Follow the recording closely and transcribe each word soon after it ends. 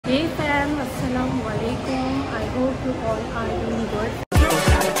all are doing good.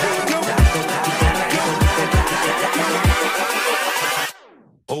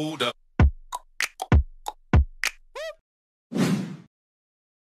 Hold up.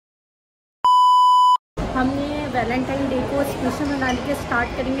 हमने Valentine day को special मनाने के स्टार्ट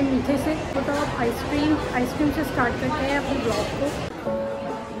करेंगे मीठे से, तो आप आइसक्रीम से स्टार्ट करते हैं अपने ब्लॉग को।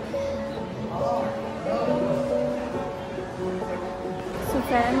 सो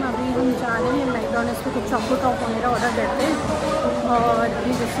फैम, अभी हम जा रहे हैं मैकडॉनल्ड्स में कुछ चॉको टॉप वगैरह ऑर्डर करते हैं और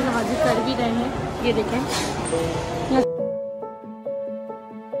अभी जैसे हाजिर कर भी रहे हैं। ये देखें,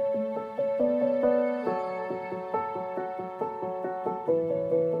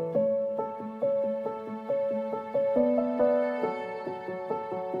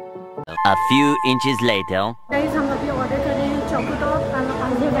 A few inches later. Guys, हम अभी ऑर्डर कर रहे हैं चॉको टॉप।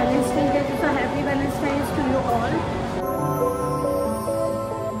 आज Valentine day, so happy Valentine's to you all.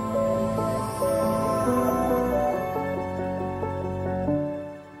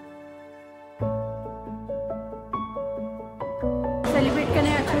 Celebrate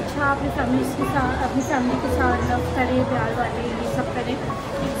करें अच्छा अपनी फैमिली के साथ लव करें, प्यार वाले ये सब करें।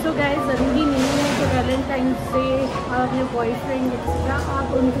 सो गाइस, ज़रूरी नहीं है कि वैलेंटाइन डे अपने बॉयफ्रेंड एक्सेट्रा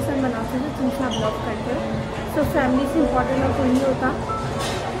आप उनके साथ मनाते हैं जिनसे आप लव करते हो। सो फैमिली से इम्पोर्टेंट और कोई नहीं होता।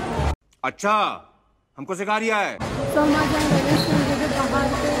 अच्छा, हमको सिखा रिया है। सो हम आज वैलेंटाइन डे के बाहर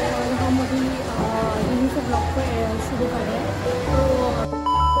पे और हम अभी यहीं से ब्लॉग को शुरू कर रहे हैं। तो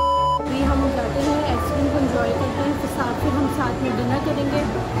अभी हम जाते हैं, आइसक्रीम को एंजॉय करते हैं, फिर हम साथ में डिनर करेंगे।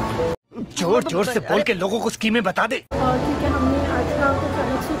 जोर से बोल के लोगों को स्कीमें बता दे। और क्योंकि हमने आज का कुछ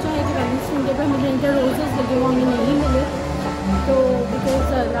अलग सोचा है कि वैलेंटाइन डे पर हमें इंटर रोजेस लगे वो हमें नहीं मिले, तो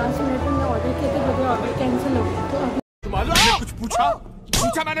बिकॉज लास्ट मिनट में ऑर्डर किए थे, बगैर ऑर्डर कैंसिल हो गया। तो अभी कुछ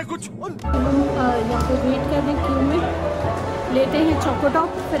पूछा मैंने कुछ। हम यहाँ पे वेट कर रहे हैं क्यू में, लेते हैं चॉको टॉप,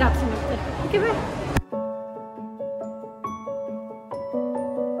 फिर आपसे मिलते हैं। Okay bye.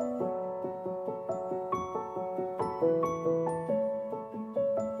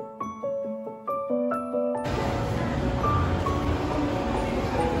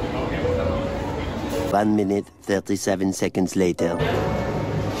 One minute, 37 seconds later.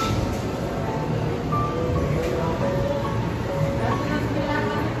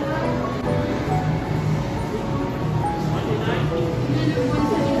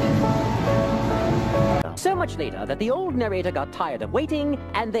 So much later that the old narrator got tired of waiting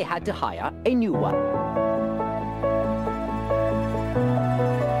and they had to hire a new one.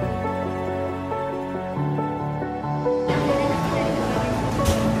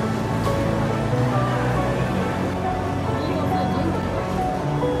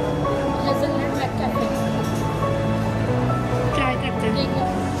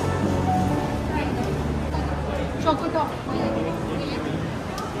 Choco top.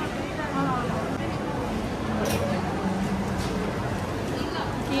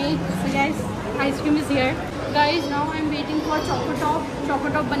 Okay, so guys, ice cream is here. Guys, now I'm waiting for choco top. Choco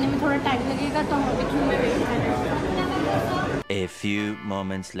top बनने में थोड़ा time लगेगा, तो हम अभी क्यों में wait कर रहे हैं। A few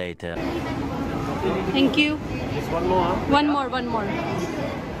moments later. Thank you. One more.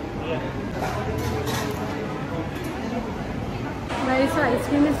 Guys, so ice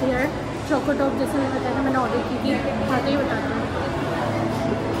cream is here. Choco top जैसे मैंने बताया था, मैंने ऑर्डर की थी, खाते ही बताता हूँ।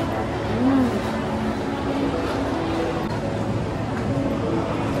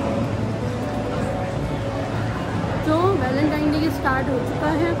 तो वैलेंटाइन डे स्टार्ट हो चुका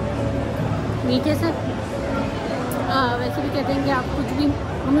है मीठे से। वैसे भी कहते हैं कि आप कुछ भी,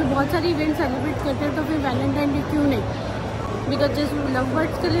 हम लोग बहुत सारे इवेंट सेलिब्रेट करते हैं, तो फिर वैलेंटाइन डे क्यों नहीं? बिकॉज जस्ट लव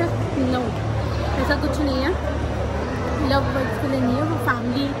बर्ड्स के लिए नो, ऐसा कुछ नहीं है। लव बर्ड्स के लिए नहीं है, वो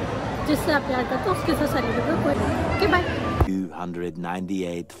फैमिली जिससे आप प्यार करते हो उसके साथ सेलिब्रेट करो। कोई okay bye.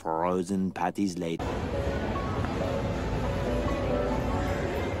 298 frozen patties later.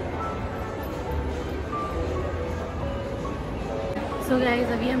 So guys,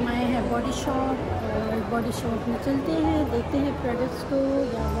 अभी हम आए हैं बॉडी शॉप, और बॉडी शॉप में चलते हैं, देखते हैं प्रोडक्ट्स को।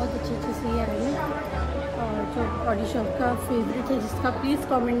 यहाँ बहुत अच्छे से ये आए हैं, और जो बॉडी शॉप का फेवरेट है जिसका, please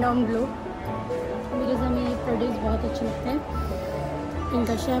comment down below, because हमें ये प्रोडक्ट्स बहुत अच्छे लगते हैं।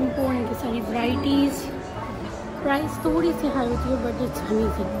 इनका शैम्पू, इनकी सारी वैराइटीज़, प्राइस थोड़ी सी हाई होती है बट इट्स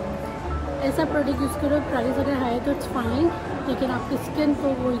अमेजिंग। ऐसा प्रोडक्ट यूज़ करो, प्राइस अगर हाई है तो इट्स फाइन, लेकिन आपकी स्किन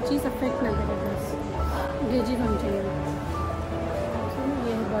को कोई चीज़ अफेक्ट ना करे, बस ये चीज़ होनी चाहिए।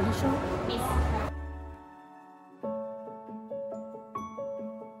 ये है body shop.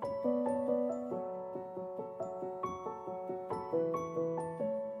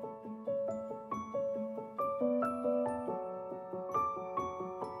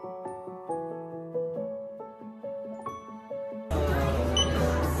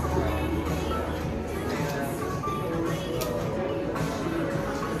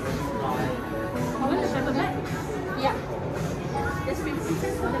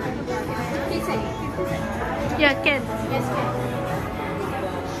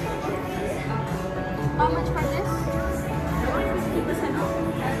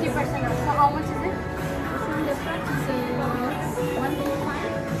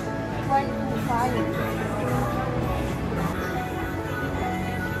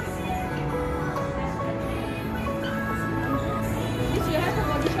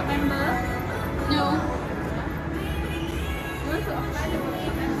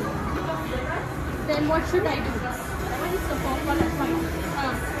 should I do? What is the purple and white?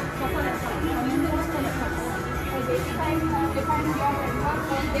 Purple and white. Okay, if I'm your member,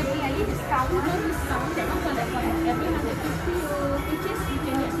 they will any discount? No discount. Purple and white. Every 150 inches you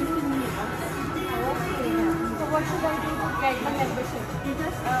can get 15 minutes. Okay. So what should I do to get the membership? You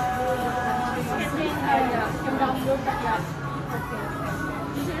just can download the app. Okay.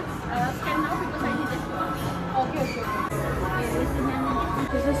 You just scan now because I need it. Okay.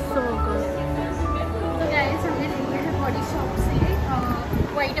 This is so good. तो guys हमने लिए हैं body shop से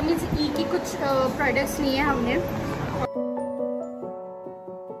vitamin E की कुछ products लिए हैं हमने